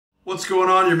What's going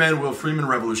on? Your man Will Freeman,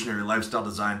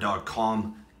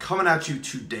 RevolutionaryLifestyleDesign.com, coming at you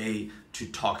today to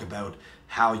talk about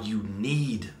how you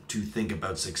need to think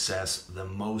about success, the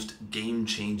most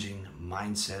game-changing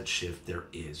mindset shift there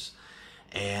is.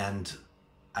 And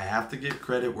I have to give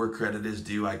credit where credit is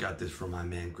due. I got this from my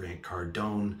man Grant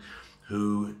Cardone,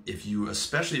 who,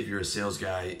 especially if you're a sales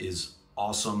guy, is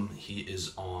awesome. He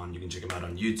is on, you can check him out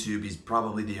on YouTube. He's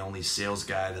probably the only sales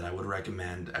guy that I would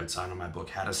recommend outside of my book,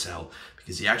 How to Sell,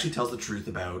 because he actually tells the truth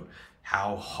about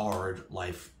how hard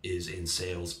life is in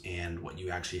sales and what you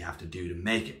actually have to do to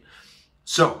make it.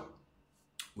 So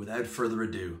without further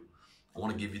ado, I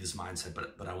want to give you this mindset,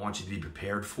 but I want you to be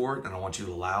prepared for it, and I want you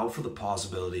to allow for the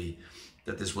possibility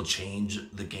that this will change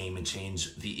the game and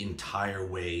change the entire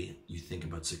way you think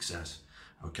about success.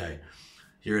 Okay,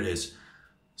 here it is.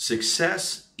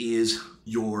 Success is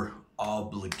your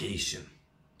obligation.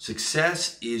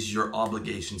 Success is your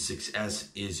obligation. Success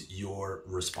is your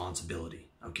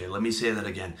responsibility. Okay, let me say that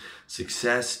again.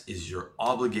 Success is your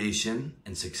obligation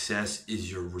and success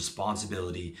is your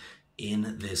responsibility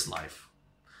in this life.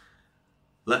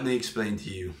 Let me explain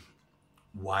to you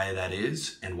why that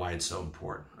is and why it's so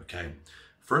important, okay?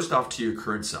 First off, to your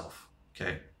current self,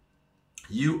 okay?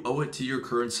 You owe it to your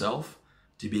current self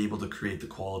to be able to create the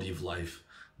quality of life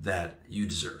that you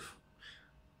deserve.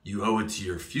 You owe it to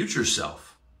your future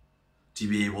self to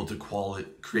be able to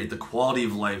create the quality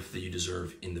of life that you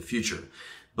deserve in the future.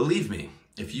 Believe me,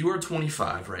 if you are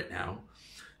 25 right now,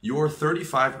 your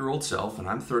 35-year-old self, and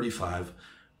I'm 35,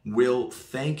 will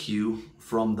thank you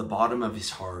from the bottom of his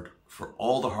heart for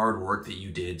all the hard work that you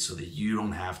did so that you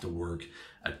don't have to work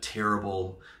a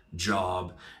terrible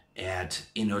job at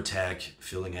Innotech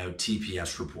filling out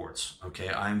TPS reports. Okay,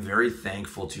 I'm very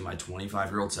thankful to my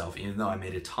 25-year-old self, even though I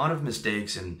made a ton of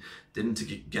mistakes and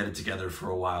didn't get it together for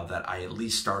a while, that I at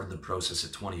least started the process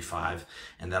at 25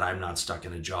 and that I'm not stuck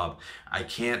in a job. I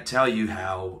can't tell you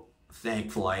how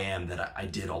thankful I am that I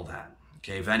did all that.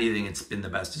 Okay, if anything, it's been the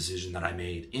best decision that I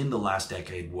made in the last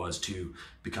decade was to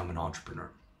become an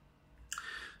entrepreneur.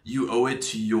 You owe it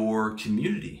to your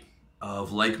community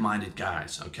of like-minded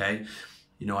guys, okay?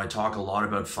 You know, I talk a lot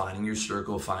about finding your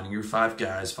circle, finding your 5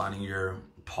 guys, finding your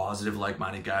positive,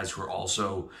 like-minded guys who are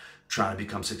also trying to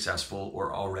become successful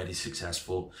or already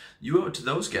successful. You owe it to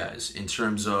those guys in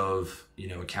terms of, you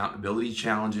know, accountability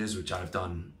challenges, which I've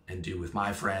done and do with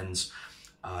my friends,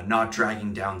 not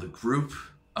dragging down the group,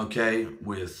 okay,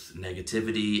 with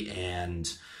negativity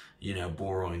and, you know,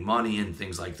 borrowing money and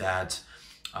things like that.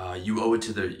 You owe it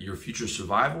to your future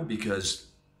survival because,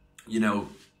 you know,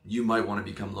 you might want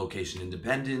to become location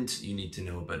independent. You need to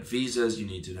know about visas. You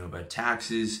need to know about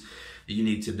taxes. You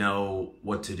need to know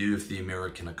what to do if the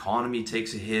American economy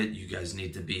takes a hit. You guys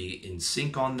need to be in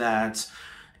sync on that.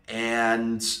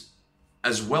 And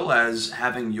as well as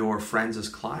having your friends as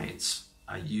clients.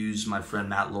 I use my friend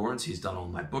Matt Lawrence. He's done all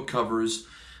my book covers.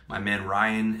 My man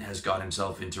Ryan has got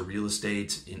himself into real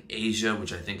estate in Asia,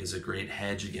 which I think is a great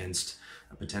hedge against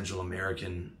a potential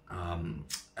American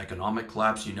economic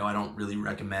collapse. You know, I don't really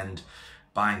recommend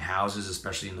buying houses,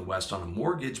 especially in the West, on a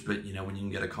mortgage, but you know, when you can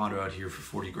get a condo out here for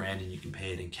 40 grand and you can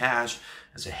pay it in cash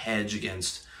as a hedge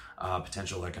against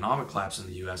potential economic collapse in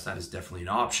the US, that is definitely an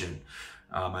option.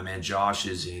 My man Josh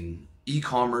is in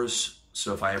e-commerce,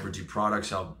 so if I ever do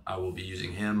products, I will be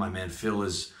using him. My man Phil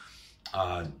is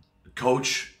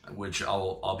coach, which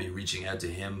I'll be reaching out to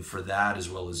him for that, as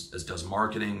well as does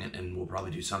marketing, and we'll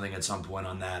probably do something at some point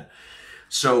on that.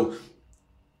 So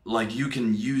like, you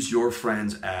can use your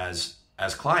friends as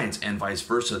clients and vice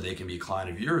versa. They can be a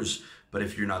client of yours, but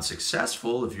if you're not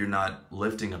successful, if you're not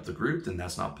lifting up the group, then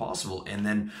that's not possible. And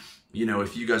then, you know,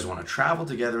 if you guys want to travel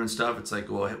together and stuff, it's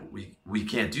like, well, we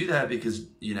can't do that because,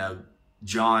 you know,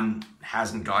 John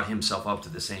hasn't got himself up to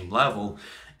the same level,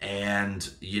 and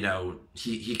you know,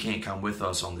 he can't come with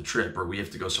us on the trip, or we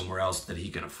have to go somewhere else that he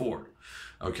can afford.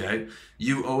 Okay,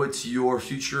 you owe it to your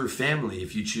future family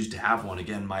if you choose to have one.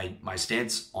 Again, my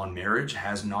stance on marriage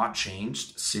has not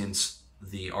changed since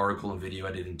the article and video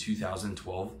I did in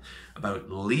 2012 about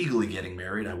legally getting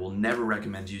married. I will never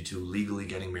recommend you to legally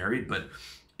getting married, but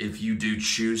if you do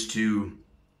choose to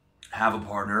have a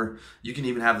partner, you can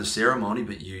even have the ceremony,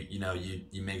 but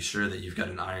you make sure that you've got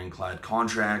an ironclad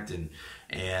contract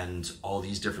and all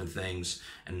these different things,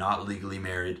 and not legally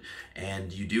married.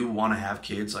 And you do want to have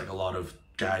kids, like a lot of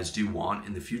guys do want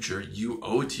in the future. You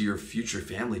owe it to your future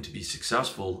family to be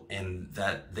successful, and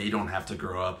that they don't have to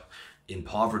grow up in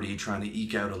poverty trying to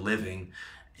eke out a living.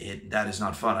 That is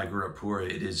not fun. I grew up poor.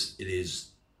 It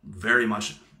is very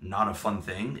much not a fun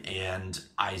thing. And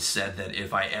I said that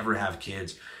if I ever have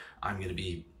kids, I'm going to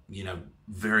be, you know,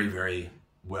 very, very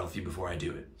wealthy before I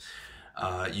do it.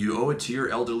 You owe it to your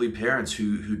elderly parents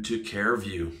who took care of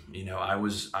you. You know, I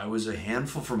was a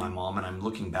handful for my mom, and I'm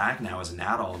looking back now as an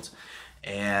adult,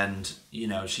 and you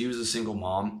know, she was a single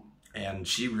mom, and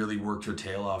she really worked her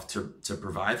tail off to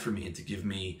provide for me and to give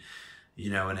me,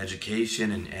 you know, an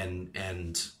education,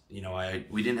 and you know,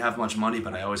 we didn't have much money,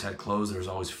 but I always had clothes. There was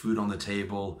always food on the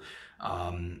table.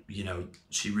 You know,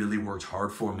 she really worked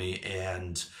hard for me,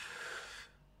 and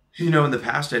you know, in the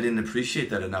past I didn't appreciate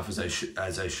that enough as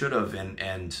I should have,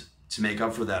 and to make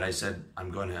up for that, I said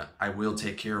I will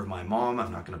take care of my mom.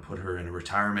 I'm not gonna put her in a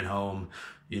retirement home.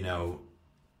 You know,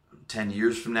 10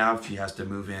 years from now, if she has to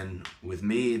move in with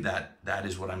me, that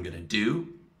is what I'm gonna do.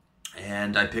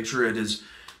 And I picture it as,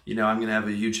 you know, I'm gonna have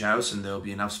a huge house, and there'll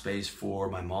be enough space for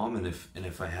my mom, and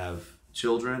if I have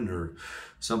children or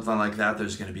something like that,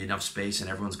 there's gonna be enough space, and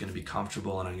everyone's gonna be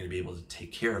comfortable, and I'm gonna be able to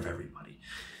take care of everybody.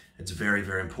 It's very,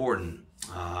 very important.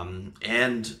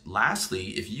 And lastly,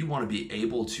 if you want to be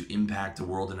able to impact the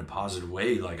world in a positive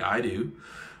way, like I do,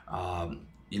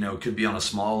 you know, it could be on a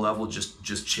small level,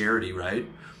 just charity, right?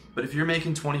 But if you're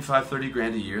making 25, 30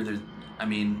 grand a year, I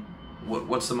mean,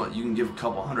 what's you can give a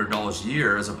couple $100 a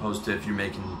year, as opposed to if you're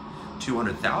making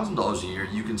 $200,000 a year,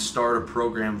 you can start a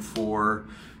program for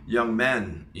young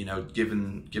men, you know,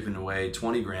 giving away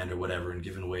 20 grand or whatever, and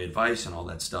giving away advice and all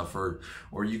that stuff, or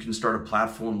you can start a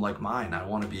platform like mine. I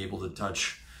want to be able to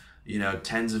touch, you know,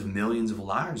 tens of millions of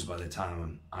lives by the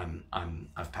time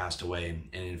I've passed away,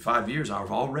 and in 5 years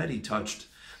I've already touched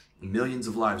millions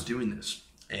of lives doing this,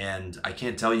 and I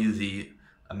can't tell you the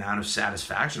amount of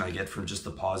satisfaction I get from just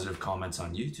the positive comments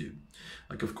on YouTube.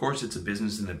 Like, of course it's a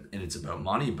business and it's about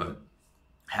money, but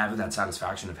having that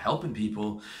satisfaction of helping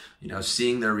people, you know,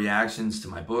 seeing their reactions to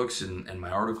my books and my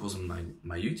articles and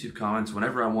my YouTube comments, when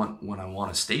I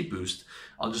want a state boost,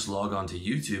 I'll just log on to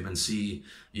YouTube and see,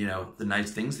 you know, the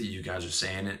nice things that you guys are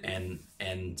saying,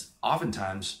 and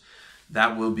oftentimes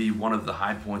that will be one of the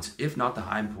high points, if not the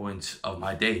high points of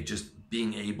my day, just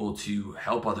being able to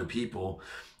help other people.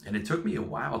 And it took me a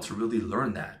while to really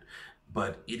learn that,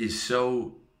 but it is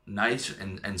so nice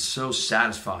and so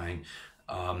satisfying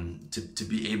to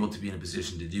be able to be in a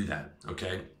position to do that,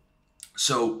 okay?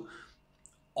 So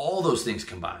all those things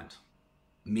combined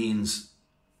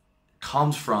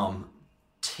comes from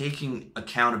taking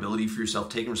accountability for yourself,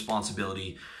 taking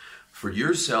responsibility for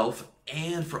yourself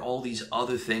and for all these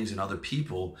other things and other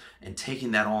people, and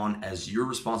taking that on as your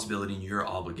responsibility and your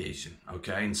obligation,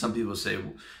 okay? And some people say,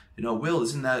 you know, Will,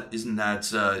 isn't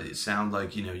that sound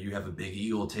like, you know, you have a big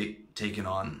ego taking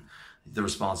on the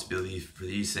responsibility for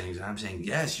these things? And I'm saying,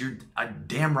 yes,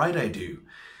 damn right I do.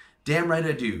 Damn right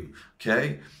I do,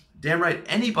 okay? Damn right,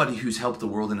 anybody who's helped the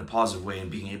world in a positive way and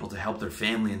being able to help their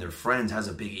family and their friends has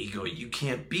a big ego. You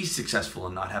can't be successful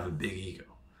and not have a big ego,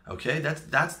 okay?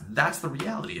 That's the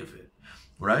reality of it,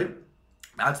 right?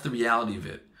 That's the reality of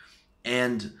it.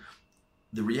 And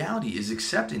the reality is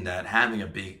accepting that, having a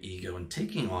big ego and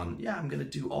taking on, yeah, I'm gonna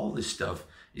do all this stuff,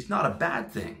 is not a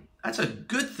bad thing. That's a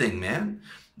good thing, man.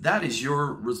 That is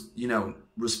your, you know,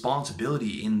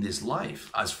 responsibility in this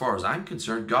life. As far as I'm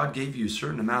concerned, God gave you a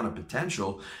certain amount of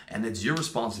potential, and it's your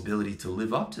responsibility to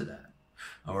live up to that.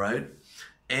 All right?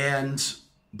 And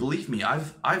believe me,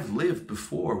 I've lived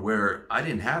before where I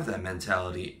didn't have that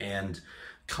mentality, and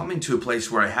coming to a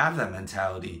place where I have that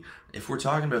mentality, if we're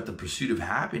talking about the pursuit of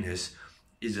happiness,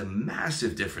 is a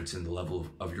massive difference in the level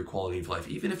of your quality of life.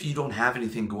 Even if you don't have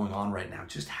anything going on right now,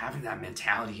 just having that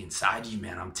mentality inside you,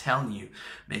 man, I'm telling you,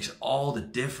 makes all the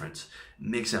difference. It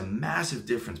makes a massive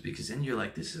difference, because then you're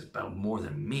like, this is about more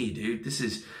than me, dude. This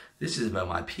is about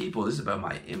my people. This is about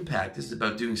my impact. This is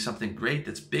about doing something great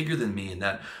that's bigger than me, and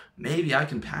that maybe I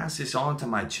can pass this on to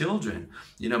my children.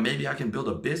 You know, maybe I can build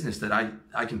a business that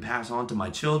I can pass on to my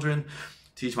children,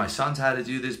 teach my sons how to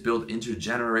do this, build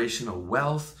intergenerational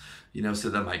wealth, you know, so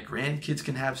that my grandkids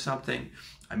can have something.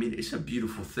 I mean, it's a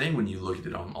beautiful thing when you look at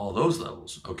it on all those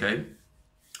levels, okay?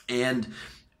 And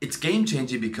it's game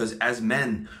changing, because as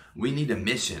men, we need a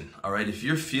mission, all right? If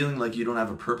you're feeling like you don't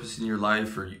have a purpose in your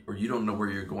life, or you don't know where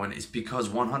you're going, it's because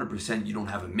 100% you don't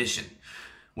have a mission.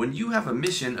 When you have a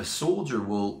mission, a soldier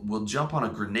will jump on a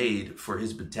grenade for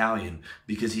his battalion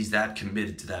because he's that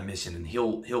committed to that mission, and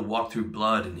he'll walk through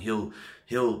blood, and he'll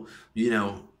you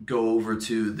know, go over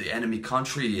to the enemy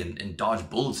country and dodge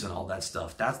bullets and all that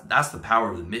stuff. That's the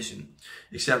power of the mission.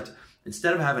 Except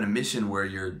instead of having a mission where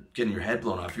you're getting your head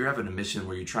blown off, you're having a mission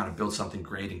where you're trying to build something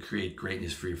great and create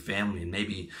greatness for your family, and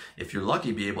maybe, if you're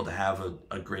lucky, be able to have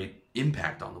a great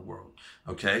impact on the world,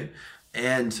 okay?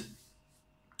 And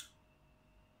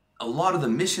a lot of the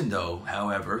mission, though,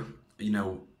 however, you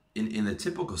know, in the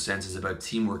typical sense, is about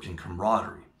teamwork and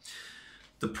camaraderie.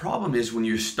 The problem is when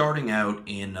you're starting out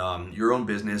in your own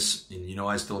business, and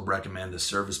I still recommend a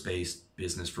service-based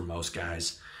business for most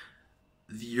guys.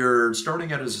 You're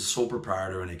starting out as a sole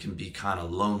proprietor and it can be kind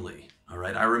of lonely, all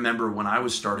right? I remember when I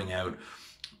was starting out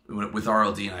with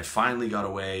RLD and I finally got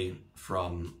away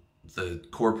from the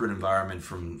corporate environment,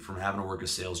 from having to work a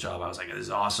sales job. I was like, this is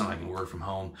awesome, I can work from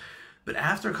home. But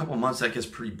after a couple of months, that gets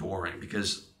pretty boring,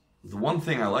 because the one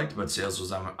thing I liked about sales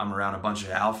was I'm around a bunch of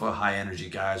alpha, high energy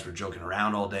guys. We're joking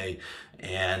around all day.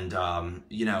 And,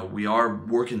 we are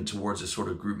working towards a sort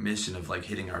of group mission of like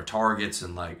hitting our targets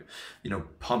and like,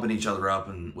 pumping each other up,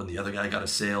 and when the other guy got a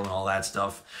sale and all that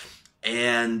stuff.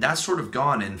 And that's sort of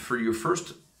gone. And for your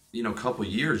first, couple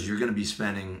of years, you're going to be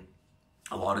spending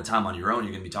a lot of time on your own.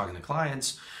 You're going to be talking to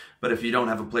clients. But if you don't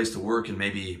have a place to work and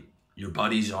maybe your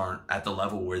buddies aren't at the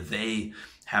level where they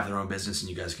have their own business and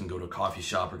you guys can go to a coffee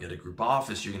shop or get a group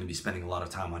office, you're going to be spending a lot of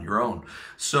time on your own.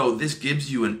 So this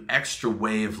gives you an extra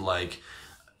way of like,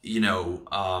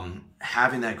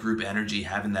 having that group energy,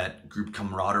 having that group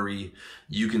camaraderie.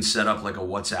 You can set up like a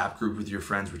WhatsApp group with your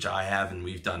friends, which I have, and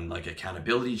we've done like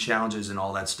accountability challenges and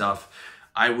all that stuff.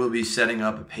 I will be setting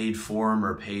up a paid forum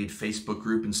or paid Facebook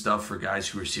group and stuff for guys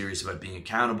who are serious about being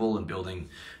accountable and building,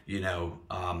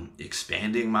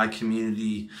 expanding my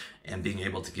community and being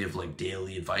able to give like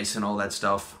daily advice and all that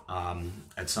stuff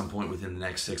at some point within the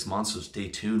next 6 months. So stay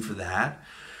tuned for that.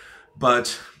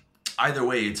 But either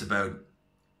way, it's about,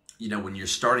 when you're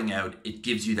starting out, it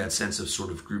gives you that sense of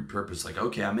sort of group purpose. Like,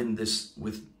 okay, I'm in this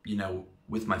with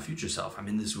my future self. I'm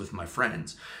in this with my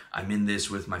friends. I'm in this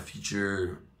with my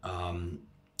future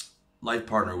life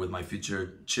partner, with my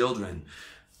future children,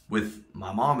 with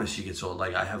my mom as she gets old.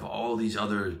 Like, I have all these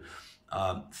other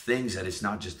things that it's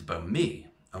not just about me,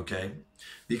 okay?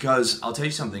 Because I'll tell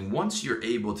you something, once you're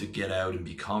able to get out and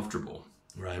be comfortable,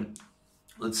 right?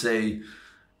 Let's say,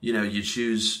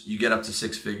 you get up to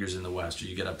 6 figures in the West, or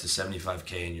you get up to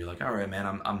 75K, and you're like, all right,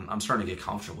 man, I'm starting to get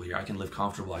comfortable here. I can live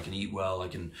comfortable. I can eat well. I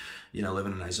can, live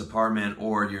in a nice apartment.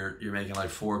 Or you're making like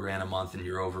 $4,000 a month, and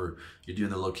you're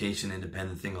doing the location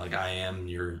independent thing like I am.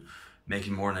 You're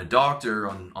making more than a doctor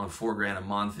on $4,000 a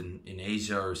month in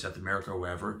Asia or South America or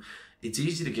wherever. It's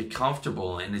easy to get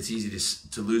comfortable, and it's easy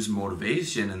to lose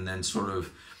motivation and then sort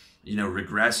of,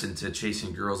 regress into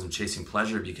chasing girls and chasing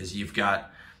pleasure, because you've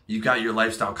got your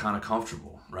lifestyle kind of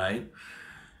comfortable, right?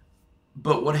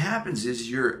 But what happens is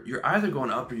you're either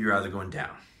going up or you're either going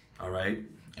down, all right?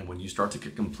 And when you start to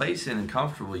get complacent and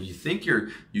comfortable, you think you're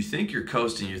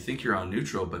coasting, you think you're on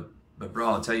neutral, but bro,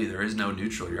 I'll tell you, there is no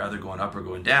neutral. You're either going up or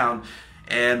going down.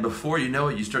 And before you know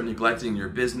it, you start neglecting your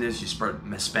business, you start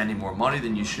spending more money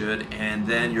than you should, and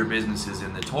then your business is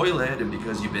in the toilet. And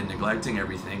because you've been neglecting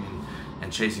everything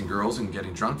and chasing girls and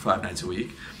getting drunk 5 nights a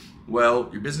week, well,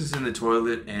 your business is in the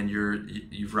toilet and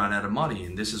you've run out of money.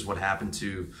 And this is what happened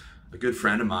to a good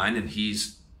friend of mine, and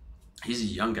he's a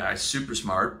young guy, super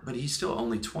smart, but he's still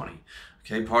only 20.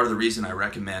 Okay, part of the reason I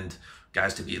recommend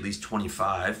guys to be at least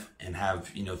 25 and have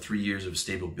 3 years of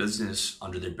stable business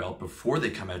under their belt before they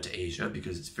come out to Asia,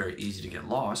 because it's very easy to get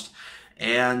lost.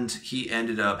 And he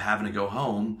ended up having to go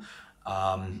home,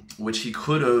 which he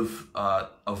could have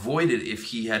avoided if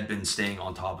he had been staying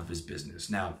on top of his business.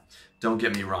 Now, don't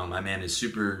get me wrong, my man is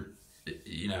super,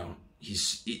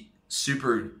 he's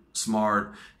super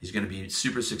smart. He's going to be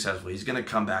super successful. He's going to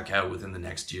come back out within the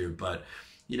next year, but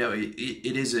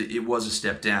it was a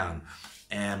step down.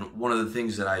 And one of the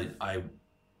things that I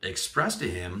expressed to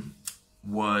him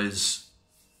was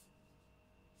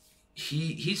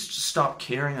he stopped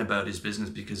caring about his business,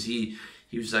 because he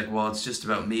was like, well, it's just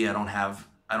about me. I don't have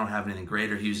anything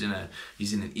greater. He's in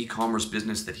an e-commerce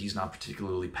business that he's not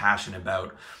particularly passionate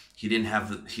about. He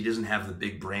doesn't have the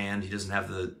big brand. He doesn't have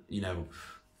the,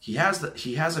 he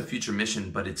has a future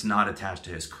mission, but it's not attached to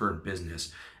his current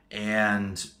business.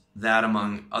 And that,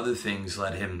 among other things,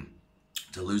 led him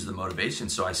to lose the motivation.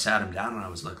 So I sat him down and I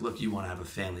was like, look, you want to have a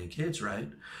family and kids, right?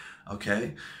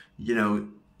 Okay.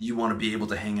 You want to be able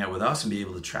to hang out with us and be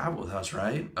able to travel with us,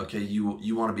 right? Okay.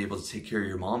 You want to be able to take care of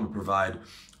your mom and provide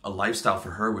a lifestyle for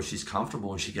her where she's comfortable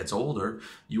when she gets older.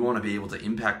 You want to be able to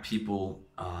impact people,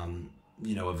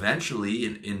 eventually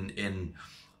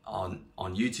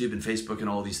on YouTube and Facebook and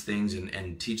all these things,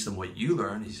 and teach them what you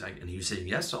learn. He's like, and he was saying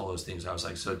yes to all those things. I was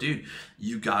like, so dude,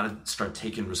 you got to start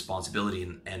taking responsibility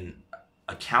and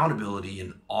accountability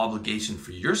and obligation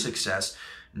for your success,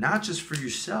 not just for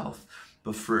yourself,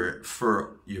 but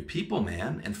for your people,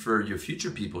 man, and for your future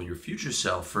people, your future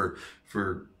self, for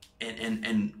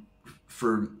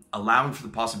allowing for the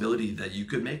possibility that you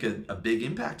could make a big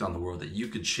impact on the world, that you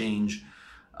could change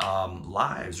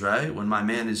lives, right? When my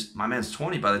man's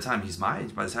 20, by the time he's my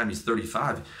age, by the time he's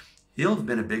 35, he'll have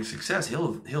been a big success.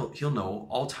 He'll know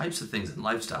all types of things in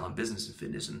lifestyle and business and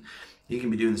fitness, and he can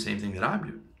be doing the same thing that I'm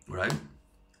doing, right?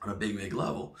 On a big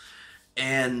level.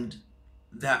 And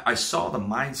that I saw the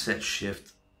mindset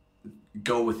shift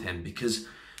go with him, because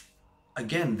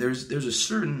again, there's a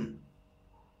certain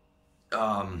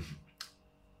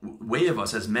way of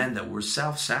us as men that we're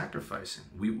self-sacrificing.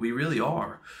 We really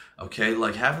are. Okay,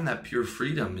 like having that pure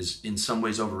freedom is in some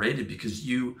ways overrated, because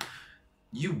you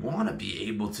want to be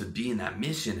able to be in that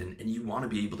mission, and you want to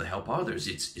be able to help others.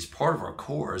 It's part of our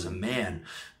core as a man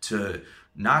to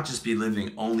not just be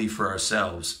living only for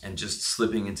ourselves and just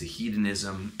slipping into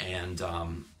hedonism and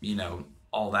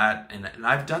all that. And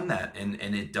I've done that, and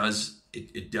it does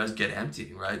get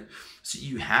empty, right? So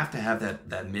you have to have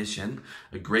that mission,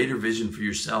 a greater vision for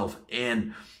yourself,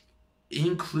 and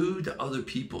include other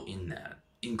people in that.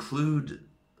 Include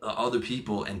other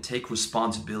people and take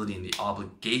responsibility and the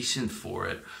obligation for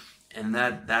it. And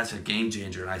that's a game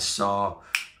changer. And I saw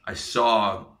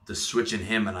the switch in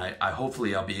him, and I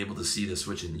hopefully I'll be able to see the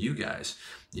switch in you guys.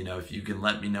 If you can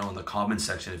let me know in the comment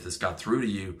section if this got through to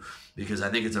you, because I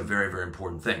think it's a very, very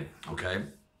important thing. Okay.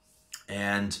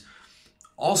 And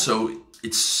also,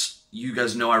 you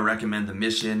guys know I recommend the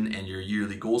mission and your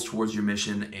yearly goals towards your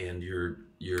mission and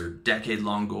your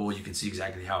decade-long goal. You can see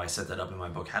exactly how I set that up in my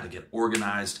book, How to Get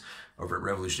Organized, over at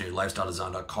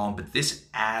revolutionarylifestyledesign.com. But this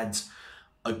adds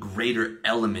a greater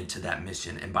element to that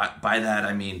mission. And by that,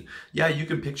 I mean, yeah, you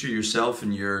can picture yourself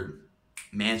in your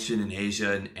mansion in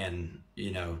Asia and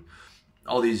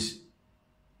all these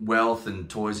wealth and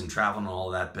toys and travel and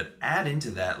all that. But add into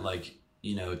that,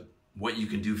 what you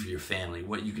can do for your family,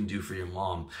 what you can do for your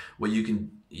mom, what you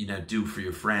can, do for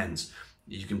your friends.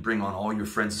 You can bring on all your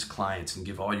friends as clients and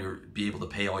be able to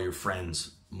pay all your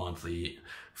friends monthly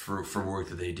for work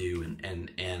that they do,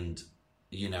 and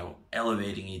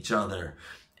elevating each other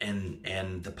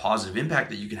and the positive impact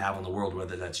that you can have on the world,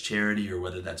 whether that's charity or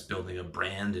whether that's building a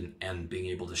brand and being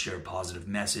able to share a positive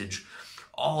message.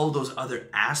 All those other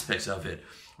aspects of it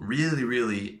really,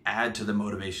 really add to the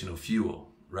motivational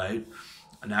fuel, right?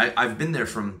 And I've been there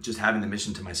from just having the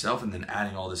mission to myself and then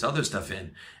adding all this other stuff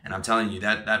in. And I'm telling you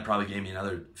that probably gave me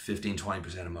another 15,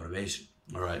 20% of motivation.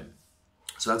 All right.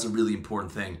 So that's a really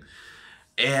important thing.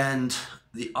 And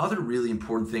the other really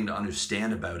important thing to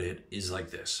understand about it is like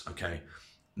this. Okay.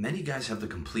 Many guys have the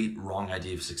complete wrong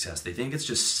idea of success. They think it's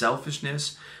just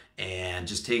selfishness and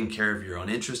just taking care of your own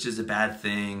interest is a bad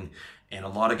thing. And a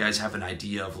lot of guys have an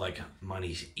idea of like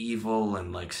money's evil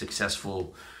and like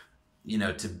successful,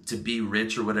 to be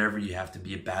rich or whatever, you have to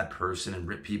be a bad person and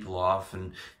rip people off.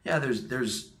 And yeah,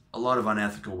 there's a lot of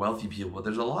unethical wealthy people, but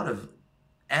there's a lot of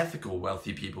ethical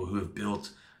wealthy people who have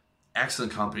built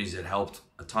excellent companies that helped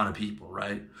a ton of people,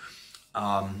 right?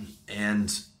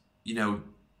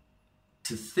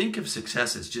 To think of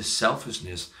success as just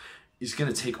selfishness is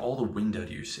going to take all the wind out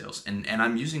of your sails. And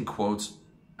I'm using quotes.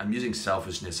 I'm using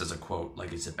selfishness as a quote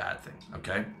like it's a bad thing,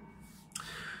 okay?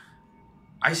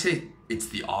 I say it's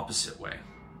the opposite way.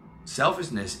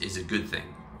 Selfishness is a good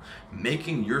thing.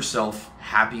 Making yourself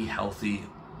happy, healthy,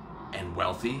 and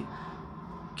wealthy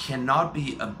cannot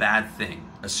be a bad thing,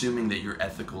 assuming that you're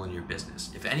ethical in your business.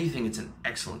 If anything, it's an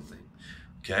excellent thing,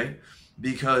 okay?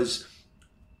 Because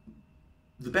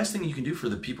the best thing you can do for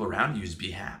the people around you is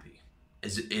be happy,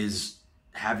 is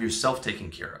have yourself taken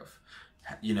care of,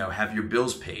 have your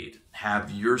bills paid,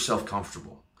 have yourself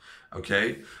comfortable,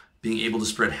 okay? Being able to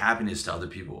spread happiness to other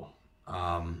people,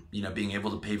 being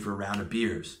able to pay for a round of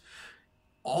beers.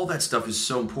 All that stuff is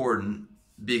so important,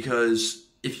 because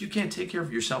if you can't take care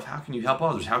of yourself, how can you help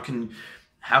others? How can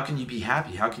you be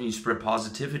happy? How can you spread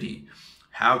positivity?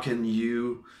 How can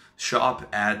you shop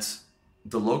at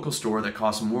the local store that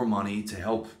costs more money to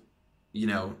help,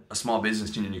 a small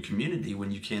business in your community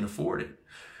when you can't afford it?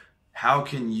 How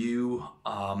can you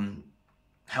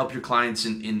help your clients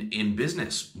in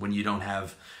business when you don't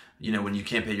have, when you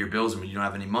can't pay your bills and when you don't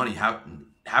have any money? How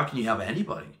can you help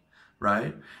anybody,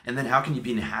 right? And then how can you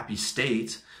be in a happy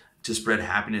state to spread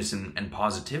happiness and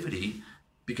positivity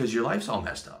because your life's all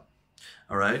messed up,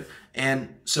 all right?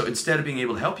 And so instead of being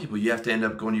able to help people, you have to end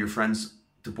up going to your friends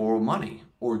to borrow money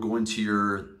or going to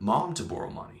your mom to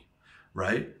borrow money,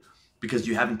 right? Because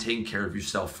you haven't taken care of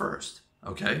yourself first,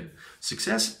 okay?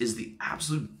 Success is the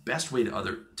absolute best way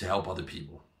to help other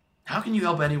people. How can you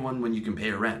help anyone when you can pay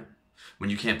your rent? When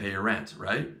you can't pay your rent,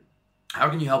 right? How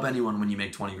can you help anyone when you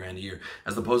make 20 grand a year,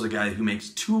 as opposed to a guy who makes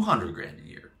 200 grand a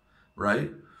year,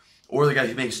 right? Or the guy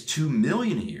who makes 2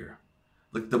 million a year.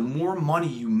 Like, the more money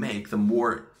you make, the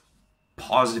more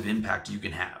positive impact you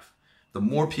can have, the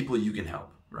more people you can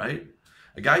help, right?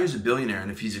 A guy who's a billionaire,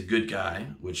 and if he's a good guy,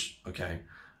 which, okay,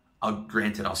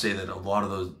 granted, I'll say that a lot of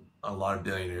those a lot of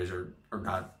billionaires are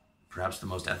not perhaps the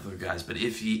most ethical guys, but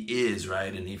if he is,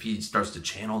 right, and if he starts to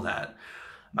channel that,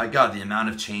 my God, the amount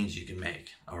of change you can make,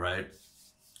 all right?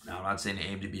 Now, I'm not saying to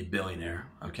aim to be a billionaire,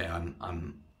 okay?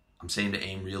 I'm saying to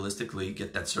aim realistically,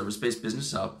 get that service-based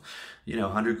business up,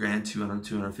 100 grand, 200,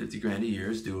 250 grand a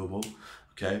year is doable,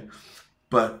 okay?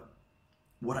 But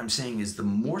what I'm saying is the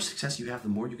more success you have, the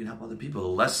more you can help other people. The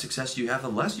less success you have, the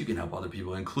less you can help other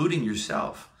people, including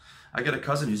yourself. I got a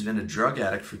cousin who's been a drug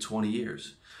addict for 20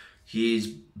 years. He's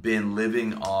been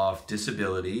living off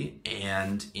disability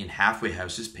and in halfway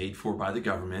houses paid for by the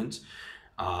government,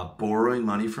 borrowing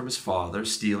money from his father,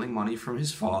 stealing money from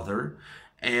his father.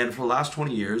 And for the last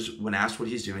 20 years, when asked what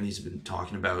he's doing, he's been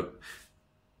talking about,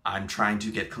 I'm trying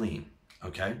to get clean,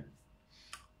 okay?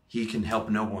 He can help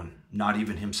no one, not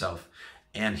even himself.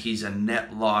 And he's a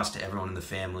net loss to everyone in the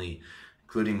family,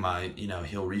 including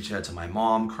he'll reach out to my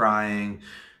mom crying.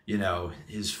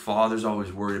 His father's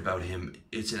always worried about him.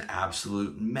 It's an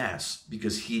absolute mess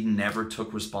because he never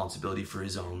took responsibility for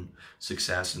his own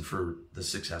success and for the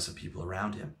success of people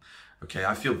around him. Okay,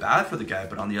 I feel bad for the guy,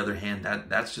 but on the other hand,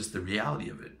 that's just the reality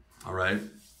of it, all right?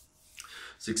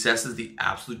 Success is the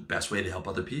absolute best way to help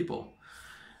other people.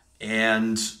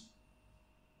 And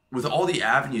with all the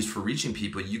avenues for reaching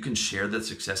people, you can share that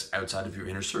success outside of your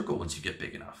inner circle once you get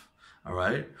big enough, all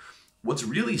right? What's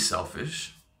really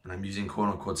selfish, and I'm using quote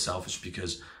unquote selfish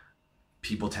because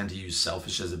people tend to use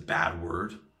selfish as a bad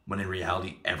word, when in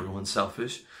reality, everyone's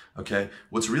selfish, okay?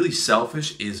 What's really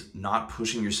selfish is not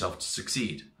pushing yourself to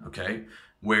succeed, okay?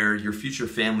 Where your future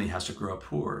family has to grow up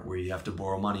poor, where you have to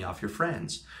borrow money off your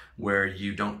friends, where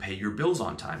you don't pay your bills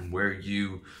on time, where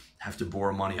you have to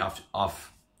borrow money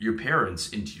off your parents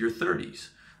into your 30s,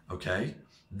 okay?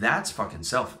 That's fucking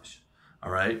selfish,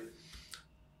 all right?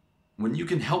 When you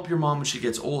can help your mom when she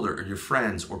gets older, or your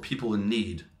friends, or people in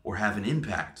need, or have an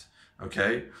impact,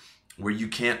 okay? Where you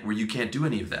can't do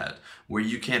any of that, where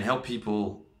you can't help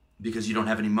people because you don't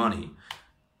have any money.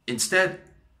 Instead,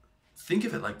 think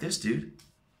of it like this, dude.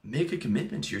 Make a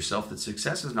commitment to yourself that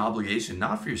success is an obligation,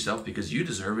 not for yourself because you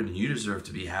deserve it and you deserve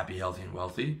to be happy, healthy, and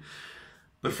wealthy,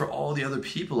 but for all the other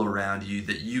people around you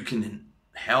that you can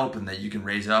help and that you can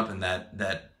raise up and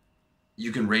that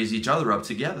you can raise each other up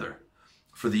together,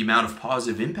 for the amount of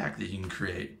positive impact that you can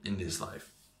create in this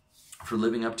life, for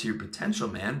living up to your potential,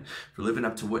 man, for living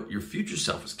up to what your future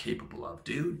self is capable of,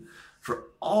 dude, for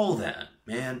all that,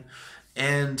 man.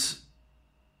 And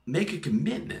make a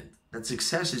commitment that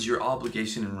success is your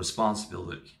obligation and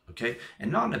responsibility, okay?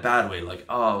 And not in a bad way, like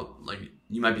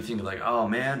you might be thinking like, oh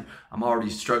man, I'm already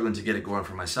struggling to get it going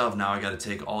for myself. Now I got to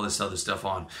take all this other stuff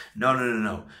on.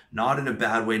 No. Not in a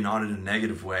bad way, not in a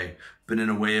negative way, but in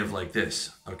a way of like this,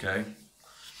 okay?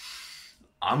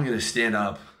 I'm going to stand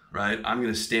up, right? I'm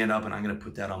going to stand up and I'm going to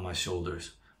put that on my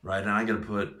shoulders, right? And I'm going to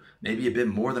put maybe a bit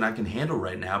more than I can handle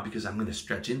right now because I'm going to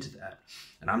stretch into that.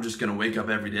 And I'm just going to wake up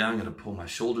every day. I'm going to pull my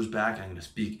shoulders back. I'm going to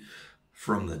speak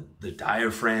from the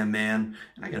diaphragm, man.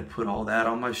 And I'm going to put all that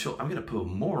on my shoulder. I'm going to put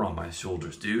more on my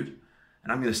shoulders, dude.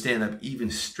 And I'm going to stand up even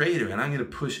straighter. And I'm going to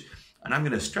push, and I'm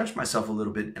going to stretch myself a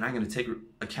little bit. And I'm going to take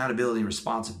accountability and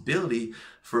responsibility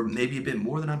for maybe a bit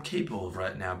more than I'm capable of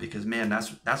right now. Because, man,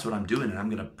 that's what I'm doing. And I'm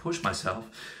going to push myself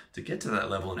to get to that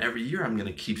level. And every year I'm going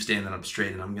to keep standing up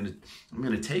straight, and I'm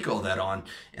going to take all that on,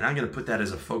 and I'm going to put that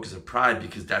as a focus of pride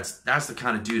because that's the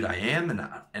kind of dude I am,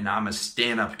 and I'm a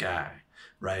stand-up guy,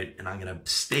 right? And I'm going to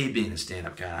stay being a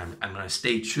stand-up guy. I'm going to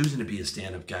stay choosing to be a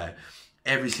stand-up guy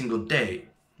every single day,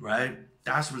 right?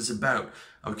 That's what it's about,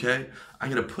 okay?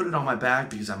 I'm going to put it on my back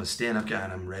because I'm a stand-up guy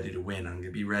and I'm ready to win. I'm going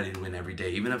to be ready to win every day.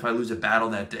 Even if I lose a battle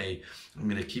that day, I'm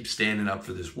going to keep standing up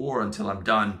for this war until I'm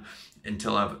done,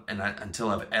 until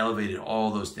I've elevated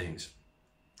all those things,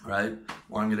 right?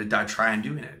 Or I'm going to die trying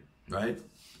doing it, right?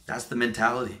 That's the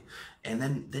mentality. And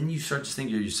then you start to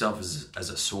think of yourself as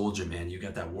a soldier, man. You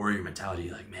got that warrior mentality.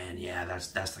 You're like, man, yeah, that's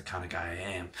the kind of guy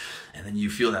I am. And then you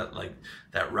feel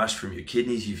that rush from your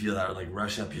kidneys. You feel that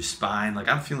rush up your spine. Like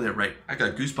I'm feeling it right. I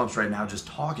got goosebumps right now just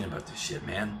talking about this shit,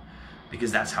 man.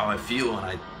 Because that's how I feel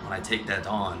when I take that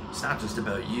on. It's not just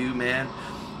about you, man.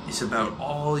 It's about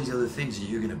all these other things that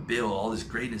you're going to build, all this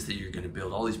greatness that you're going to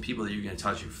build, all these people that you're going to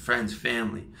touch, your friends,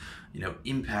 family,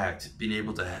 impact, being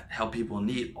able to help people in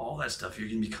need, all that stuff. You're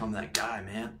going to become that guy,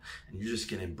 man. And you're just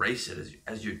going to embrace it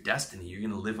as your destiny. You're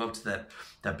going to live up to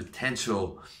that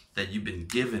potential that you've been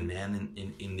given,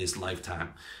 man, in this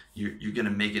lifetime. You're going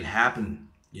to make it happen.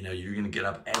 You're going to get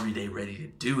up every day ready to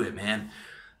do it, man.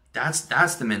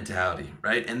 That's the mentality,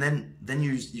 right? And then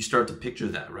you start to picture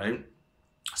that, right?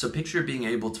 So picture being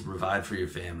able to provide for your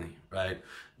family, right?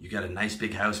 You got a nice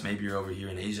big house. Maybe you're over here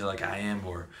in Asia like I am,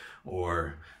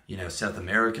 or South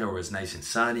America where it's nice and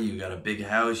sunny, you got a big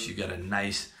house, you got a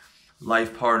nice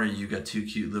life partner, you got 2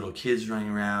 cute little kids running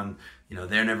around,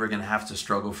 they're never going to have to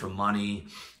struggle for money.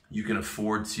 You can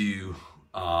afford to,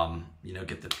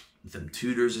 get them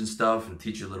tutors and stuff and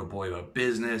teach your little boy about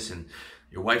business, and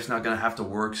your wife's not going to have to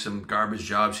work some garbage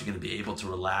job. She's going to be able to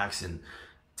relax and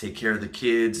take care of the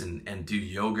kids and do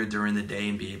yoga during the day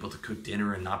and be able to cook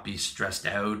dinner and not be stressed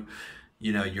out.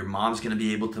 Your mom's going to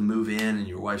be able to move in and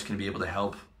your wife's going to be able to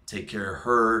help take care of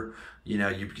her.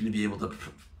 You're going to be able to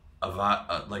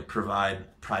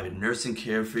provide private nursing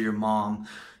care for your mom.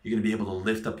 You're going to be able to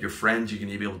lift up your friends. You're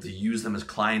going to be able to use them as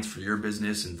clients for your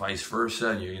business and vice versa.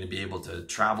 And you're going to be able to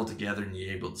travel together and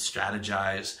you're able to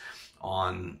strategize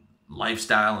on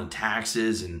lifestyle and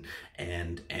taxes and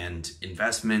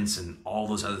investments and all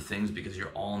those other things, because you're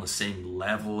all on the same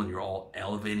level and you're all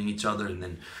elevating each other. And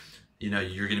then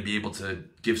you're going to be able to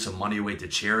give some money away to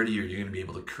charity, or you're going to be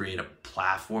able to create a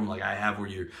platform like I have where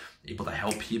you're able to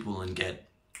help people and get,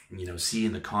 see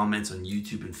in the comments on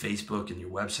YouTube and Facebook and your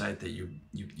website that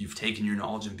you've taken your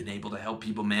knowledge and been able to help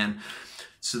people, man.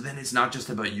 So then it's not just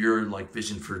about your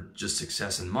vision for just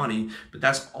success and money, but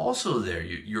that's also there.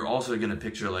 You're also going to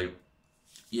picture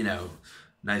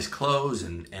nice clothes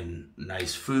and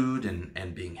nice food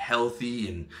and being healthy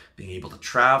and being able to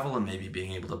travel and maybe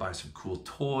being able to buy some cool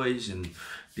toys and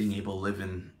being able to live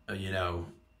in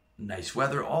nice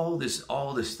weather, all this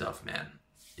stuff, man.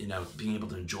 Being able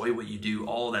to enjoy what you do,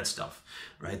 all that stuff,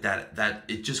 right? That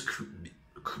it just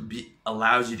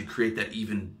allows you to create that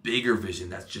even bigger vision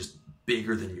that's just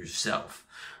bigger than yourself,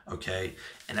 okay?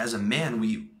 And as a man,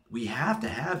 we have to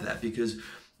have that, because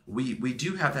we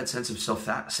do have that sense of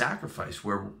self-sacrifice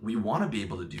where we want to be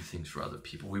able to do things for other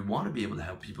people. We want to be able to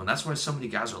help people. And that's why so many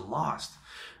guys are lost,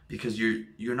 because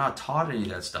you're not taught any of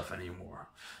that stuff anymore.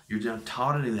 You're not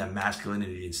taught any of that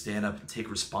masculinity and stand up and take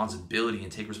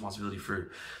responsibility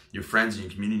for your friends and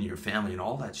your community and your family and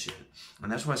all that shit.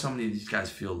 And that's why so many of these guys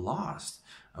feel lost,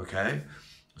 okay?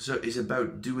 So it's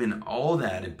about doing all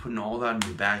that and putting all that on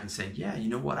your back and saying, yeah, you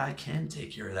know what? I can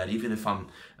take care of that. Even if I'm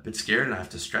a bit scared and I have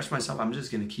to stretch myself, I'm just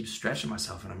going to keep stretching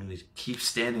myself, and I'm going to keep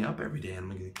standing up every day. And I'm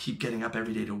going to keep getting up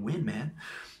every day to win, man.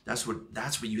 That's what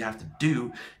you have to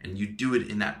do, and you do it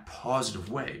in that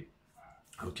positive way,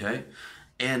 okay?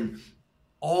 And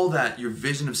all that, your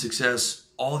vision of success,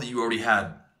 all that you already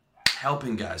had,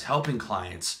 helping guys, helping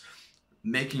clients,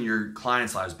 making your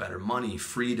clients' lives better, money,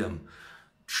 freedom,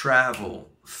 travel,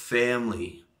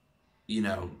 family,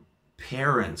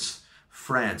 parents,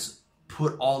 friends,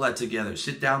 put all that together.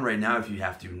 Sit down right now if you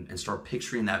have to and start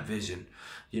picturing that vision.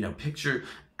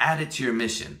 Add it to your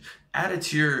mission, add it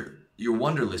to your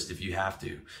wonder list if you have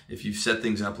to. If you've set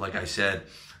things up, like I said,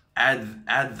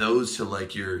 add those to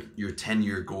your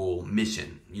 10-year goal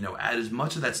mission. Add as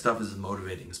much of that stuff as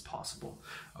motivating as possible,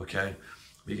 okay?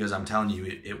 Because I'm telling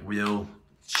you, it will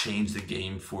change the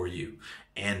game for you.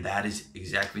 And that is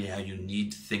exactly how you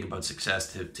need to think about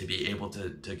success to be able to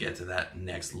get to that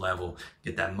next level,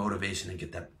 get that motivation and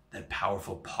get that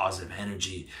powerful positive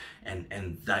energy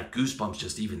and that goosebumps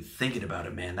just even thinking about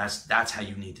it, man. That's how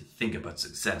you need to think about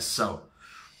success. So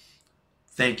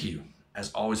thank you as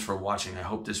always for watching. I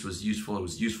hope this was useful. It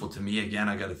was useful to me. Again,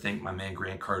 I got to thank my man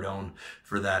Grant Cardone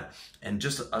for that. And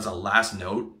just as a last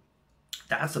note,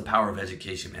 that's the power of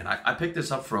education, man. I picked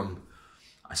this up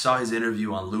I saw his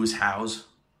interview on Lewis Howes,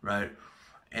 right?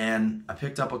 And I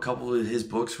picked up a couple of his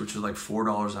books, which were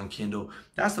 $4 on Kindle.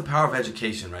 That's the power of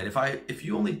education, right? If I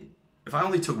only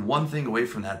took one thing away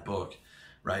from that book,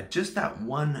 right? Just that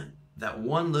one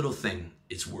little thing,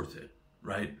 it's worth it,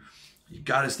 right? You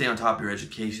got to stay on top of your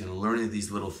education and learning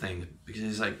these little things, because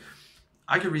it's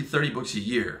I could read 30 books a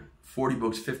year, 40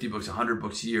 books, 50 books, 100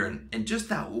 books a year. And just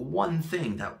that one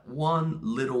thing, that one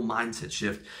little mindset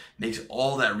shift makes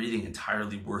all that reading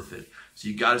entirely worth it. So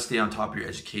you got to stay on top of your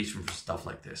education for stuff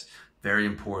like this. Very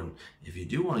important. If you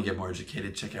do want to get more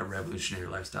educated, check out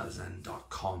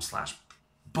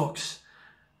revolutionarylifestyledesign.com/books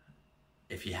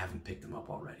if you haven't picked them up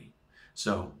already.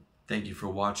 So thank you for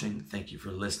watching. Thank you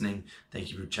for listening. Thank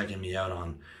you for checking me out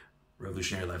on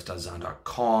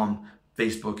revolutionarylifestyledesign.com,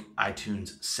 Facebook,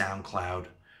 iTunes, SoundCloud,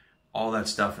 all that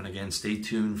stuff. And again, stay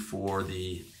tuned for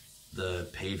the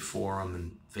paid forum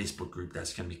and Facebook group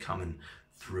that's going to be coming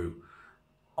through.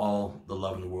 All the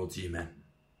love in the world to you, man.